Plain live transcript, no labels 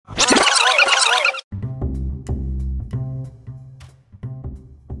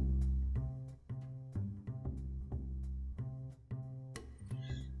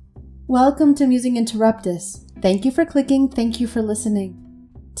Welcome to Musing Interruptus. Thank you for clicking, thank you for listening.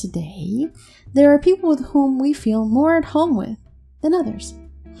 Today, there are people with whom we feel more at home with than others.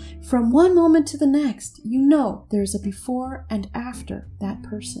 From one moment to the next, you know there's a before and after that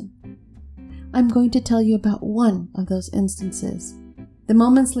person. I'm going to tell you about one of those instances, the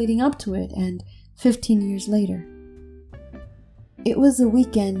moments leading up to it, and 15 years later. It was the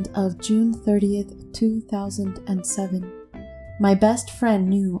weekend of June 30th, 2007. My best friend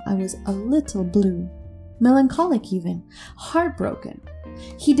knew I was a little blue, melancholic even, heartbroken.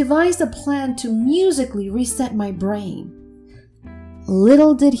 He devised a plan to musically reset my brain.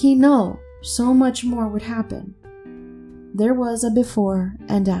 Little did he know, so much more would happen. There was a before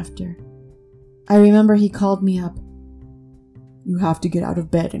and after. I remember he called me up. "You have to get out of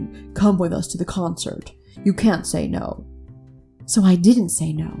bed and come with us to the concert. You can't say no." So I didn't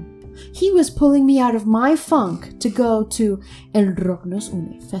say no. He was pulling me out of my funk to go to El Rock Nos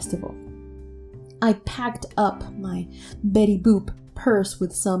Une festival. I packed up my Betty Boop purse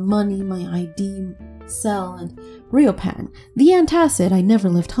with some money, my ID, cell, and Riopan, the antacid I never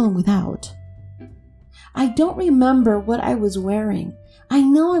left home without. I don't remember what I was wearing. I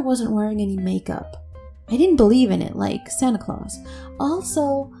know I wasn't wearing any makeup. I didn't believe in it like Santa Claus.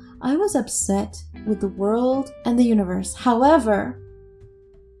 Also, I was upset with the world and the universe. However,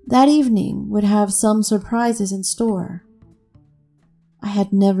 that evening would have some surprises in store. I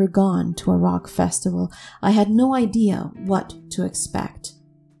had never gone to a rock festival. I had no idea what to expect.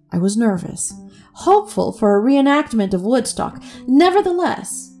 I was nervous, hopeful for a reenactment of Woodstock.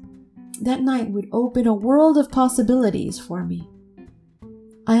 Nevertheless, that night would open a world of possibilities for me.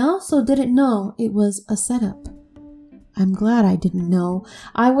 I also didn't know it was a setup. I'm glad I didn't know.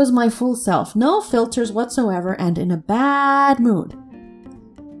 I was my full self, no filters whatsoever, and in a bad mood.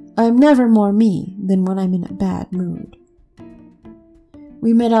 I'm never more me than when I'm in a bad mood.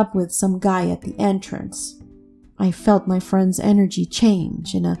 We met up with some guy at the entrance. I felt my friend's energy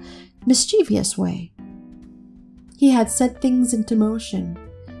change in a mischievous way. He had set things into motion.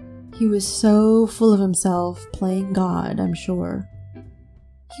 He was so full of himself, playing God, I'm sure.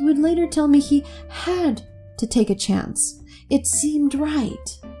 He would later tell me he had to take a chance. It seemed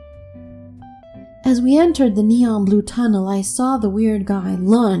right. As we entered the neon blue tunnel, I saw the weird guy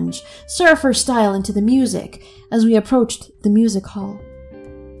lunge, surfer style, into the music as we approached the music hall.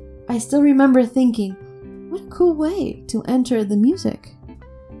 I still remember thinking, what a cool way to enter the music.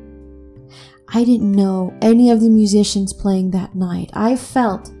 I didn't know any of the musicians playing that night. I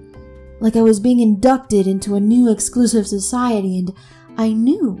felt like I was being inducted into a new exclusive society, and I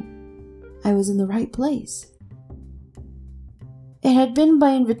knew I was in the right place. It had been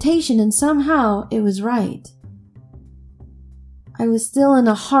by invitation, and somehow it was right. I was still in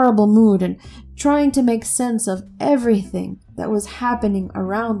a horrible mood and trying to make sense of everything that was happening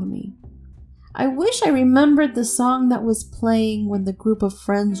around me. I wish I remembered the song that was playing when the group of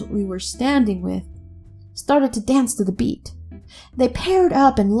friends we were standing with started to dance to the beat. They paired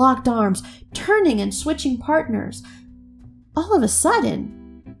up and locked arms, turning and switching partners. All of a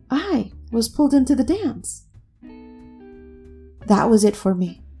sudden, I was pulled into the dance. That was it for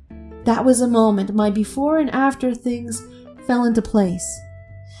me. That was a moment my before and after things fell into place.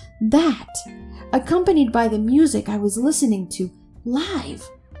 That, accompanied by the music I was listening to live.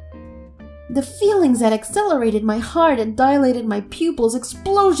 The feelings that accelerated my heart and dilated my pupils,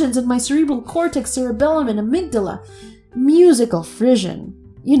 explosions in my cerebral cortex, cerebellum, and amygdala, musical frisson,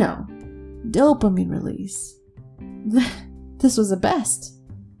 dopamine release. This was the best.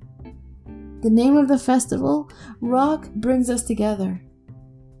 The name of the festival, Rock Brings Us Together.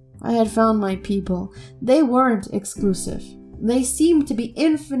 I had found my people. They weren't exclusive. They seemed to be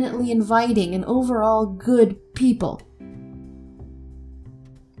infinitely inviting and overall good people.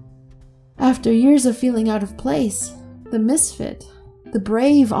 After years of feeling out of place, the misfit, the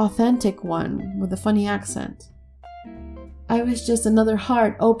brave, authentic one with a funny accent, I was just another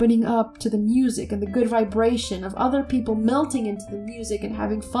heart opening up to the music and the good vibration of other people melting into the music and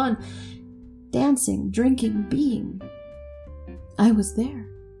having fun, dancing, drinking, being. I was there.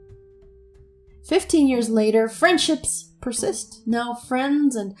 15 years later, friendships persist. Now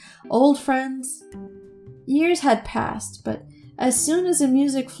friends and old friends. Years had passed, but as soon as the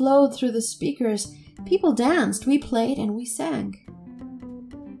music flowed through the speakers, people danced, we played, and we sang.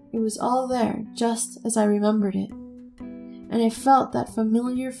 It was all there, just as I remembered it. And I felt that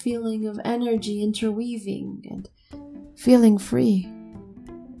familiar feeling of energy interweaving and feeling free.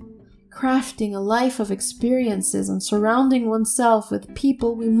 Crafting a life of experiences and surrounding oneself with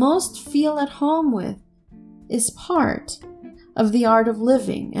people we most feel at home with is part of the art of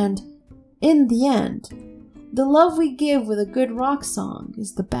living, and in the end, The love we give with a good rock song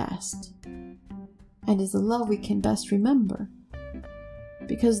is the best, and is the love we can best remember,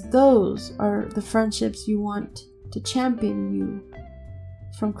 because those are the friendships you want to champion you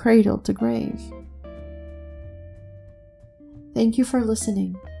from cradle to grave. Thank you for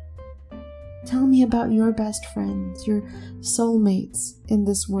listening. Tell me about your best friends, your soulmates in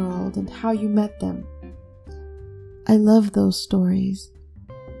this world, and how you met them. I love those stories.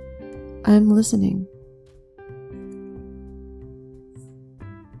 I'm listening.